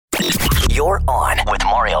You're on with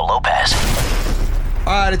Mario Lopez.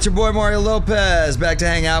 All right, it's your boy Mario Lopez back to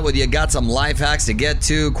hang out with you. Got some life hacks to get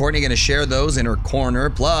to. Courtney going to share those in her corner.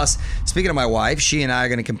 Plus, speaking of my wife, she and I are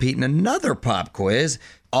going to compete in another pop quiz.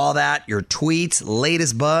 All that, your tweets,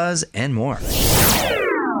 latest buzz, and more.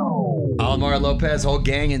 I'm Mario Lopez, whole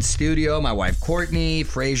gang in studio. My wife Courtney,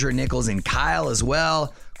 Fraser, Nichols, and Kyle as well.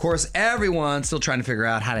 Of course, everyone's still trying to figure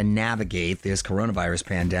out how to navigate this coronavirus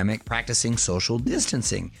pandemic, practicing social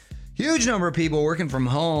distancing. Huge number of people working from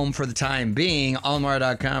home for the time being.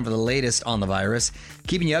 Allmario.com for the latest on the virus.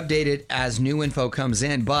 Keeping you updated as new info comes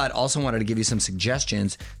in, but also wanted to give you some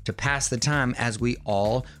suggestions to pass the time as we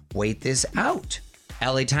all wait this out.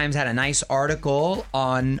 LA Times had a nice article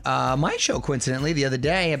on my show, coincidentally, the other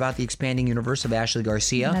day about the expanding universe of Ashley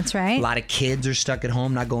Garcia. That's right. A lot of kids are stuck at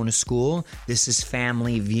home, not going to school. This is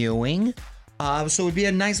family viewing. So it would be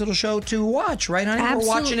a nice little show to watch, right, honey? Absolutely.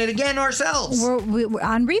 We're watching it again ourselves. We're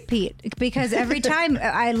on repeat because every time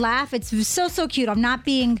I laugh, it's so cute. I'm not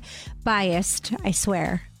being biased, I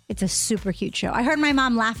swear. It's a super cute show. I heard my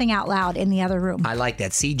mom laughing out loud in the other room. I like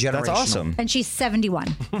that. See, generational. That's awesome. And she's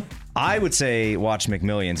 71. I would say watch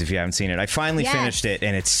McMillions if you haven't seen it. I finally finished it,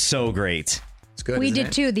 and it's so great. It's good. We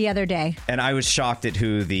did too the other day. And I was shocked at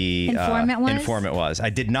who the informant was.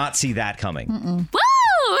 I did not see that coming. Mm-mm. Woo!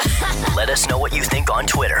 Let us know what you think on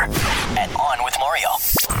Twitter at On With Mario.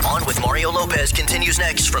 On With Mario Lopez continues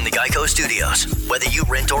next from the Geico Studios. Whether you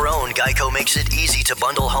rent or own, Geico makes it easy to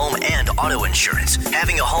bundle home and auto insurance.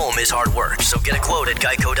 Having a home is hard work, so get a quote at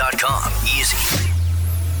geico.com. Easy.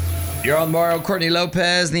 You're on Mario. Courtney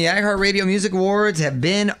Lopez. The iHeartRadio Music Awards have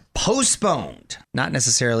been postponed. Not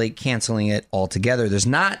necessarily canceling it altogether. There's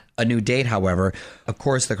not a new date, however. Of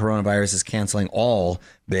course, the coronavirus is canceling all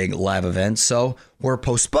big live events, so we're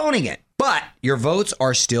postponing it. But your votes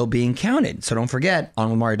are still being counted. So don't forget,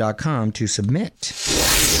 onwithmario.com to submit.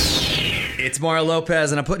 It's Mario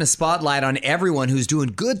Lopez, and I'm putting a spotlight on everyone who's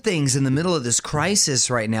doing good things in the middle of this crisis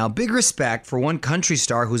right now. Big respect for one country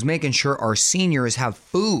star who's making sure our seniors have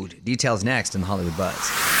food. Details next in the Hollywood Buzz.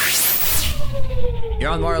 You're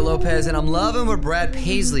on Mario Lopez, and I'm loving what Brad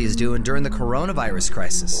Paisley is doing during the coronavirus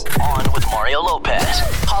crisis. On with Mario Lopez,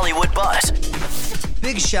 Hollywood Buzz.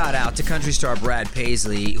 Big shout out to country star Brad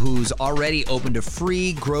Paisley, who's already opened a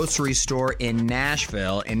free grocery store in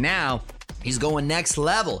Nashville, and now he's going next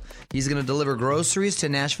level. He's going to deliver groceries to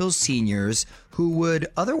Nashville's seniors who would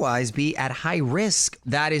otherwise be at high risk.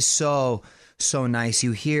 That is so nice.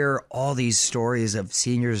 You hear all these stories of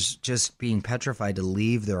seniors just being petrified to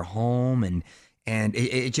leave their home, and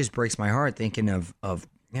it just breaks my heart thinking of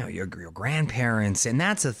your grandparents. And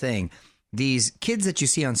that's the thing. These kids that you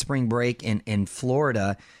see on spring break in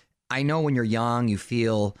Florida, I know when you're young, you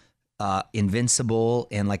feel invincible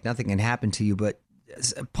and like nothing can happen to you, but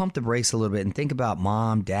pump the brakes a little bit and think about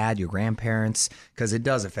mom, dad, your grandparents, because it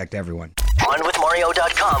does affect everyone.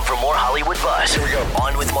 OnWithMario.com for more Hollywood buzz. Here we go.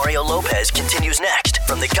 On with Mario Lopez continues next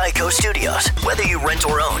from the Geico Studios. Whether you rent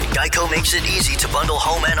or own, Geico makes it easy to bundle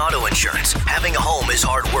home and auto insurance. Having a home is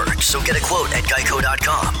hard work, so get a quote at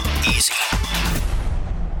Geico.com. Easy.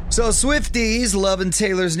 So Swifties loving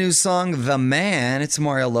Taylor's new song, The Man. It's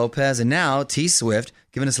Mario Lopez, and now T-Swift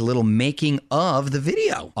giving us a little making of the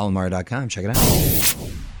video. Allmario.com, check it out.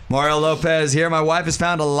 Mario Lopez here. My wife has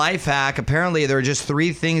found a life hack. Apparently, there are just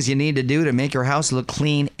 3 things you need to do to make your house look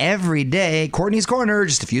clean every day. Courtney's Corner,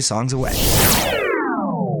 just a few songs away.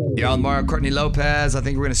 You're on Mario, Courtney Lopez. I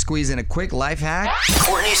think we're going to squeeze in a quick life hack.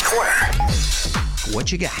 Courtney's Corner.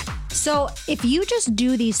 What you got? So if you just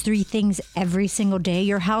do these 3 things every single day,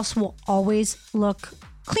 your house will always look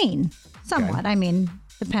clean. Somewhat. Okay. I mean,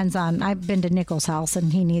 depends on. I've been to Nichols' house,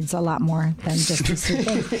 and he needs a lot more than just these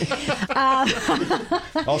 3 things.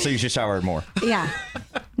 Also, you should shower more. Yeah.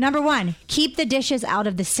 Number 1, keep the dishes out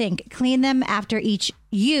of the sink. Clean them after each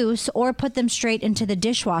use or put them straight into the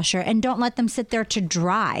dishwasher, and don't let them sit there to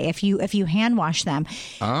dry if you hand wash them.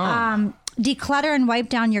 Oh. Declutter and wipe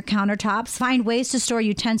down your countertops. Find ways to store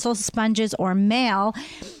utensils, sponges, or mail.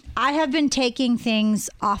 I have been taking things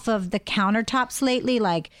off of the countertops lately,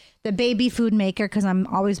 like the baby food maker, because I'm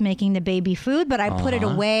always making the baby food, but I put it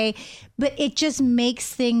away. But it just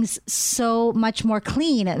makes things so much more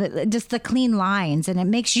clean, just the clean lines, and it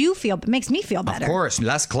makes me feel better. Of course,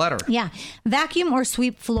 less clutter. Yeah. Vacuum or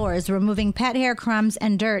sweep floors. Removing pet hair, crumbs,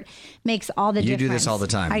 and dirt makes all the difference. You do this all the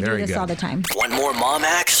time. I Very do this good. all the time. Want more mom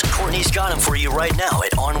hacks? Courtney's got them for you right now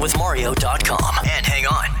at OnWithMario.com. And hang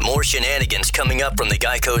on, more shenanigans coming up from the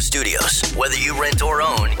Geico Studios. Whether you rent or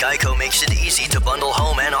own, Geico makes it easy to bundle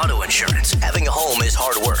home and auto auto insurance. Having a home is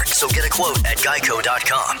hard work, so get a quote at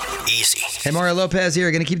geico.com. Easy. Hey, Mario Lopez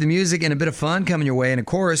here. Going to keep the music and a bit of fun coming your way. And of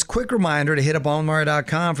course, quick reminder to hit up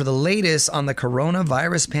onwithmario.com for the latest on the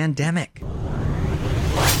coronavirus pandemic.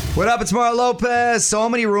 What up? It's Mario Lopez. So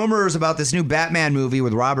many rumors about this new Batman movie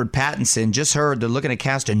with Robert Pattinson. Just heard they're looking to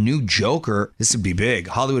cast a new Joker. This would be big.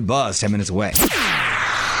 Hollywood Buzz, 10 minutes away.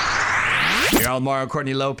 Here on Mario,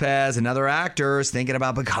 Courtney Lopez and other actors thinking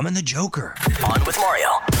about becoming the Joker. On with Mario,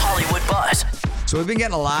 Hollywood Buzz. So we've been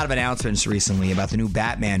getting a lot of announcements recently about the new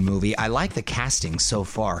Batman movie. I like the casting so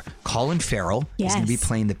far. Colin Farrell is going to be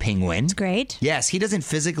playing the Penguin. It's great. Yes, he doesn't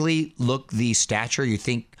physically look the stature you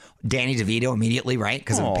think Danny DeVito immediately, right?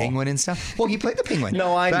 Because of Penguin and stuff. Well, he played the Penguin.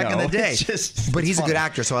 No, I back know. in the day. But he's funny. a good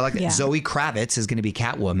actor, so I like that. Yeah. Zoe Kravitz is going to be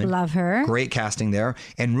Catwoman. Love her. Great casting there.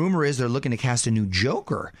 And rumor is they're looking to cast a new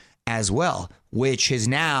Joker as well, which has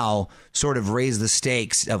now sort of raised the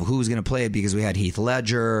stakes of who's going to play it, because we had Heath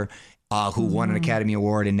Ledger, who won an Academy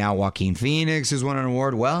Award, and now Joaquin Phoenix has won an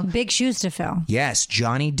award. Well, Big shoes to fill. yes,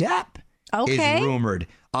 Johnny Depp Okay. is rumored.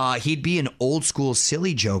 He'd be an old school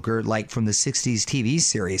silly Joker, like from the 60s TV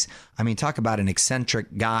series. I mean, talk about an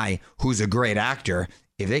eccentric guy who's a great actor.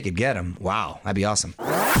 If they could get him, wow, that'd be awesome.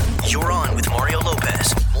 You're on with Mario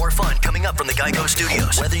Lopez. More fun coming up from the Geico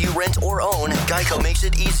Studios. Whether you rent or own, Geico makes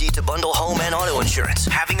it easy to bundle home and auto insurance.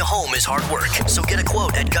 Having a home is hard work, so get a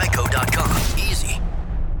quote at geico.com. Easy.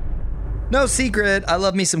 No secret, I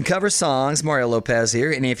love me some cover songs. Mario Lopez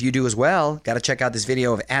here. And if you do as well, got to check out this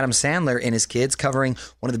video of Adam Sandler and his kids covering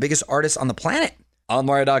one of the biggest artists on the planet. On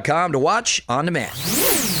Mario.com to watch on demand.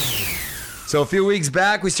 So a few weeks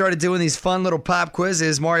back, we started doing these fun little pop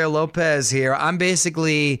quizzes. Mario Lopez here. I'm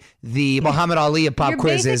basically the Muhammad Ali of pop You're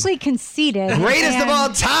quizzes. basically conceited. Greatest of and- all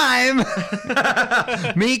time.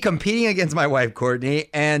 Me competing against my wife, Courtney.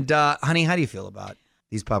 And honey, how do you feel about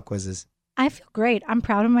these pop quizzes? I feel great. I'm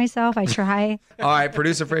proud of myself. I try. All right,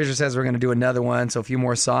 producer Fraser says we're going to do another one. So a few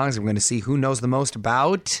more songs. We're going to see who knows the most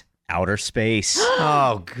about Outer space.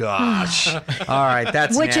 Oh, gosh. All right,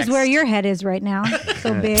 that's Which next. is where your head is right now.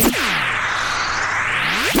 So big.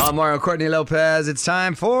 I'm Mario Courtney Lopez. It's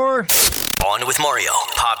time for... On with Mario,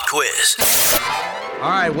 pop quiz. All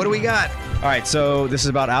right, what do we got? All right, so this is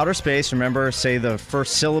about outer space. Remember, say the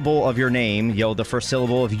first syllable of your name. The first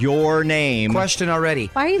syllable of your name. Question already.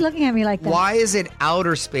 Why are you looking at me like that? Why is it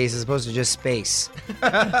outer space as opposed to just space?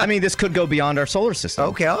 I mean, this could go beyond our solar system.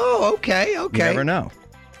 Okay. Oh, okay. You never know.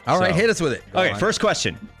 All right, So- hit us with it. Okay, first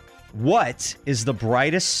question. What is the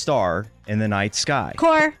brightest star in the night sky?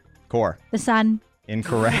 Core, Core. the sun.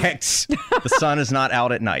 Incorrect. The sun is not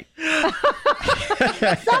out at night. Somewhere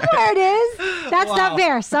it is. That's not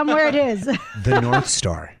fair. Somewhere it is. The North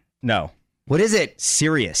Star. No. What is it?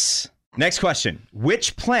 Sirius. Next question.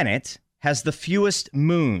 Which planet has the fewest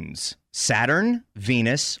moons? Saturn,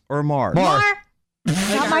 Venus, or Mars? Mars.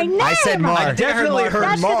 Not my name. I said Mars. I definitely heard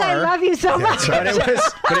That's because I Mars. love you so much.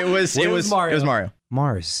 But it was Mario.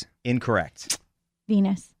 Mars. Incorrect.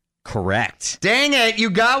 Venus. Correct. Dang it,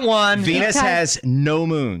 you got one. Venus Because- has no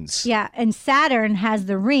moons. Yeah, and Saturn has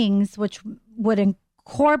the rings, which would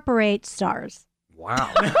incorporate stars.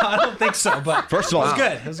 Wow. I don't think so, but First of all,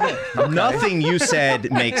 it was good. nothing you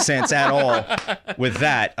said makes sense at all with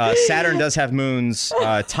that. Saturn does have moons.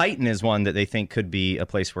 Titan is one that they think could be a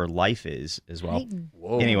place where life is as well. Titan.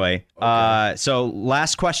 Anyway, so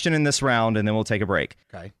last question in this round, and then we'll take a break.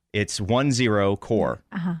 Okay. It's 1-0 core.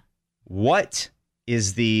 Uh-huh. What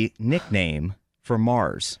is the nickname for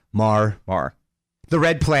Mars? Mar. The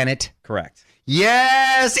red planet. Correct.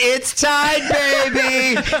 Yes, it's tied,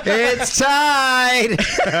 baby. It's tied.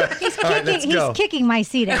 He's kicking my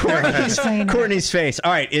seat at Courtney's face.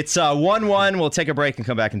 All right, it's 1-1. We'll take a break and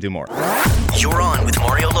come back and do more. You're on with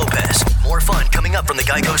Mario Lopez. More fun coming up from the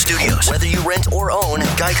Geico Studios. Whether you rent or own,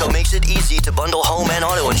 Geico makes it easy to bundle home and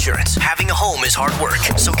auto insurance. Having a home is hard work,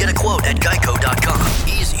 so get a quote at geico.com.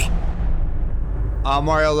 Easy. I'm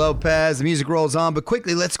Mario Lopez. The music rolls on, but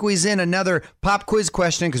quickly, let's squeeze in another pop quiz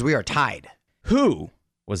question because we are tied. Who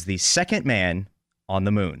was the second man on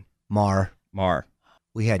the moon? Mar.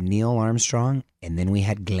 We had Neil Armstrong, and then we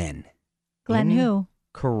had Glenn. Glenn who?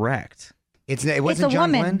 Correct. It wasn't a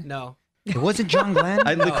John woman. Glenn? No. It wasn't John Glenn?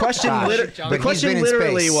 The question, Gosh. the But he's question been in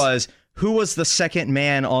literally space. was, who was the second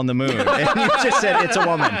man on the moon? And you just said it's a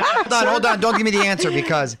woman. Hold on. Don't give me the answer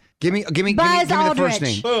because give me Buzz the Aldrin. first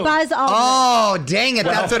name. Buzz Aldrin. Oh, dang it.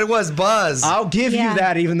 That's what it was, Buzz. I'll give Yeah. you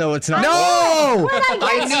that, even though it's not. No! What I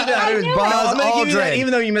I guess? knew that. It was I knew Buzz I'm gonna give you that, Aldrin.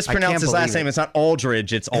 even though you I mispronounced can't his last believe name. it. It's not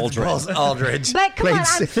Aldridge, it's Aldrin. Buzz Aldridge. But come on, I'm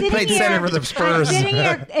Played sitting played here. center for the Spurs. I'm sitting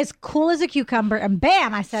here as cool as a cucumber, and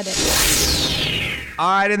bam, I said it. All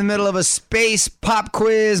right, in the middle of a space pop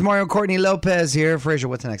quiz, Mario Courtney Lopez here. Fraser,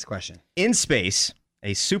 what's the next question? In space,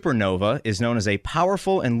 a supernova is known as a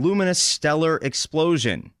powerful and luminous stellar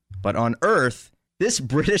explosion. But on Earth, this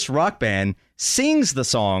British rock band sings the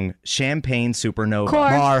song Champagne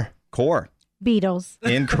Supernova. Core. Beatles.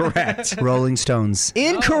 Incorrect. Rolling Stones.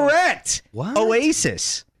 Incorrect. What?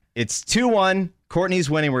 Oasis. It's 2-1. Courtney's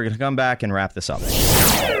winning. We're going to come back and wrap this up.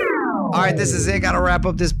 All right, this is it. Got to wrap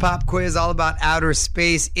up this pop quiz all about outer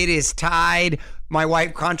space. It is tied. My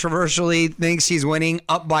wife controversially thinks she's winning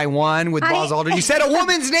up by 1 with Buzz Aldrin. You said a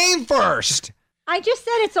woman's name first. I just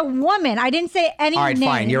said it's a woman. I didn't say any name. All right,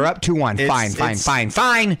 fine. You're up 2-1.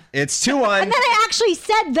 Fine. It's 2-1. And then I actually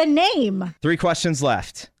said the name. 3 questions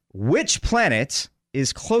left. Which planet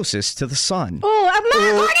is closest to the sun? Oh,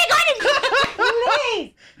 please.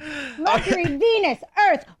 Mercury, Venus,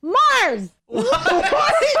 Earth, Mars.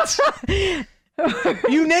 What?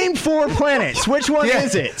 You named 4 planets. Which one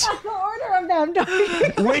is it? That's the order of them.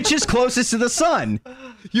 Which is closest to the sun?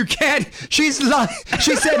 You can't. She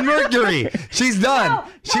said Mercury. She's done.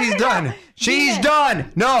 She's done. She's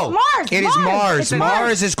done. No. Mars. It is Mars. It's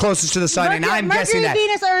Mars is closest to the sun, and I'm guessing that. Mercury,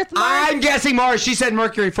 Venus, Earth, Mars. I'm guessing Mars. She said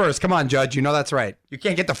Mercury first. Come on, Judge. You know that's right. You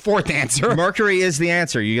can't get the 4th answer. Mercury is the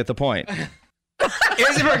answer. You get the point.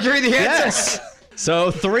 Is Mercury the answer? Yes. So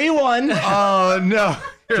 3-1. Oh, no.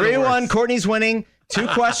 3-1. Courtney's winning. 2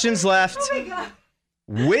 questions left. Oh my God.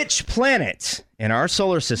 Which planet in our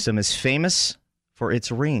solar system is famous for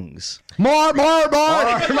its rings? Mar.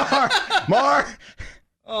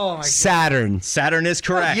 Oh my Saturn. God. Saturn is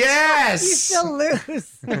correct. Yes. You still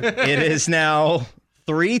lose. It is now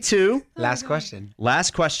 3-2. Last question.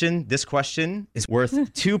 Last question. This question is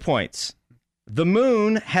worth 2 points. The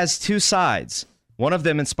moon has 2 sides. One of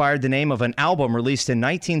them inspired the name of an album released in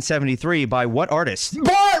 1973 by what artist?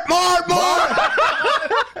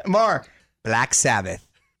 Mar. Black Sabbath.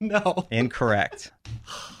 No. Incorrect.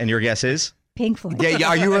 And your guess is? Pink Floyd. Yeah.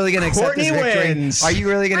 Are you really going to accept this victory? Courtney wins. Are you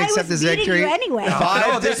really going to accept this victory? You anyway.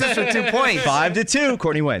 No, this is for 2 points. 5-2.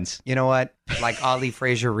 Courtney wins. You know what? Like Ali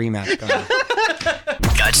Frazier rematch going.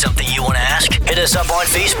 Got something you want to ask? Hit us up on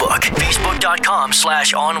Facebook.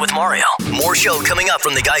 Facebook.com/OnWithMario. More show coming up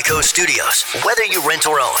from the Geico Studios. Whether you rent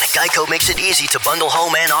or own, Geico makes it easy to bundle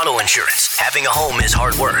home and auto insurance. Having a home is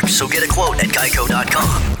hard work, so get a quote at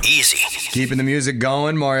Geico.com. Easy. Keeping the music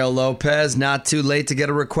going, Mario Lopez. Not too late to get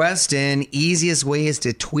a request in. Easiest way is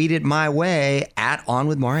to tweet it my way at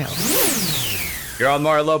OnWithMario. You're on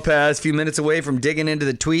Mario Lopez, a few minutes away from digging into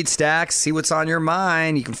the tweet stacks. See what's on your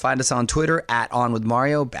mind. You can find us on Twitter at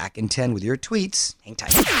OnWithMario. Back in 10 with your tweets. Hang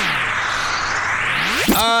tight.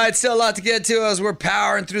 All right, still a lot to get to as we're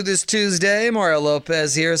powering through this Tuesday. Mario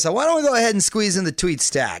Lopez here. So why don't we go ahead and squeeze in the tweet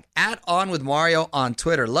stack at OnWithMario on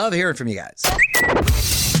Twitter. Love hearing from you guys.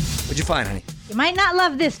 What'd you find, honey? You might not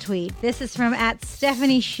love this tweet. This is from at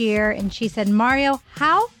Stephanie Shear, and she said, Mario,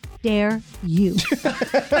 how dare you?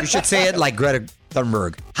 You should say it like Greta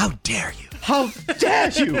Thunberg. How dare you? How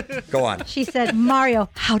dare you? Go on. She said, Mario,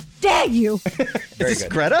 how dare you? Very Is this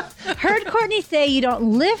good. Greta? Heard Courtney say you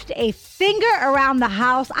don't lift a finger around the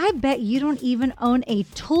house. I bet you don't even own a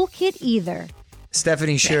toolkit either.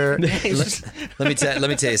 Stephanie Shear. let me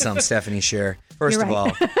tell you something, Stephanie Shear. First You're of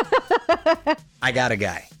all, I got a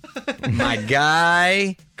guy. My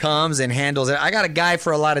guy comes and handles it. I got a guy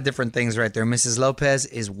for a lot of different things right there. Mrs. Lopez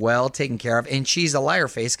is well taken care of, and she's a liar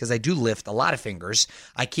face because I do lift a lot of fingers.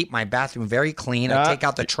 I keep my bathroom very clean. I take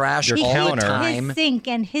out the trash your all counter. the time. His sink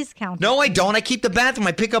and his counter. No, I don't. I keep the bathroom.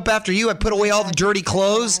 I pick up after you. I put away all the dirty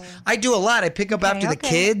clothes. I do a lot. I pick up after the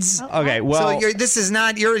kids. Okay, well, So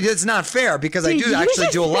it's not fair because I do actually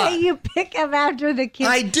do a lot. You pick up after the kids.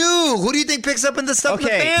 I do. Who do you think picks up in the stuff in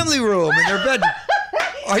Okay. the family room in their bed?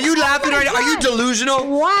 Are you laughing right now? Are you delusional?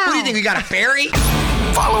 Wow. What do you think? We got a fairy?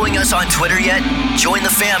 Following us on Twitter yet? Join the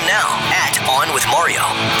fam now at On With Mario.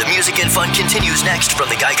 The music and fun continues next from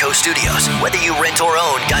the Geico Studios. Whether you rent or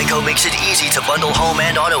own, Geico makes it easy to bundle home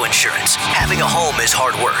and auto insurance. Having a home is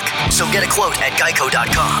hard work, so get a quote at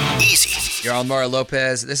Geico.com. Easy. You're on Mario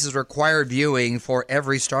Lopez. This is required viewing for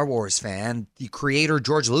every Star Wars fan. The creator,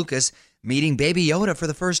 George Lucas, meeting Baby Yoda for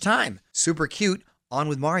the first time. Super cute.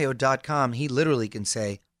 OnWithMario.com. He literally can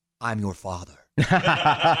say, I'm your father.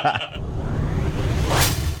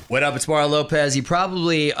 What up? It's Mario Lopez. You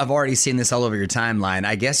probably have already seen this all over your timeline.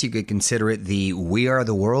 I guess you could consider it the We Are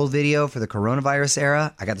the World video for the coronavirus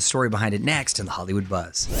era. I got the story behind it next in the Hollywood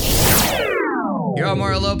Buzz. You're on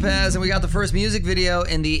Mario Lopez, and we got the first music video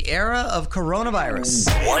in the era of coronavirus.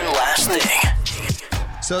 One last thing.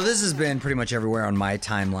 So this has been pretty much everywhere on my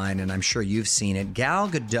timeline, and I'm sure you've seen it. Gal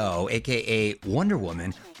Gadot, a.k.a. Wonder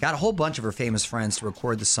Woman, got a whole bunch of her famous friends to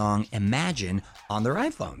record the song Imagine on their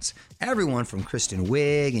iPhones. Everyone from Kristen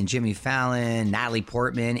Wiig and Jimmy Fallon, Natalie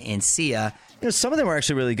Portman, and Sia. Some of them were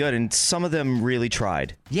actually really good, and some of them really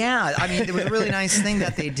tried. Yeah, I mean, it was a really nice thing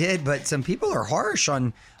that they did, but some people are harsh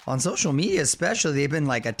on social media, especially. They've been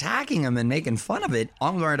like attacking them and making fun of it.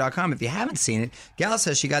 OnWithMario.com, if you haven't seen it, Gal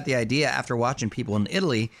says she got the idea after watching people in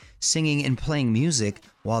Italy singing and playing music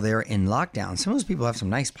while they're in lockdown. Some of those people have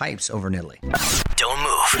some nice pipes over in Italy. Don't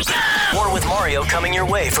move. More with Mario coming your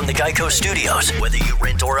way from the Geico Studios. Whether you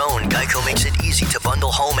rent or own, Geico makes it easy to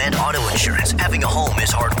bundle home and auto insurance. Having a home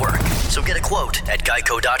is hard work. So get a quote at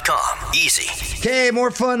geico.com. Easy. Okay,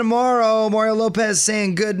 more fun tomorrow. Mario Lopez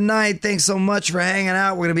saying good night. Thanks so much for hanging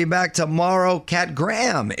out. We're going to be back tomorrow. Kat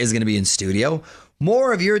Graham is going to be in studio.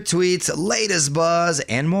 More of your tweets, latest buzz,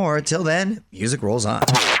 and more. Till then, music rolls on.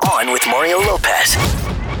 On with Mario Lopez.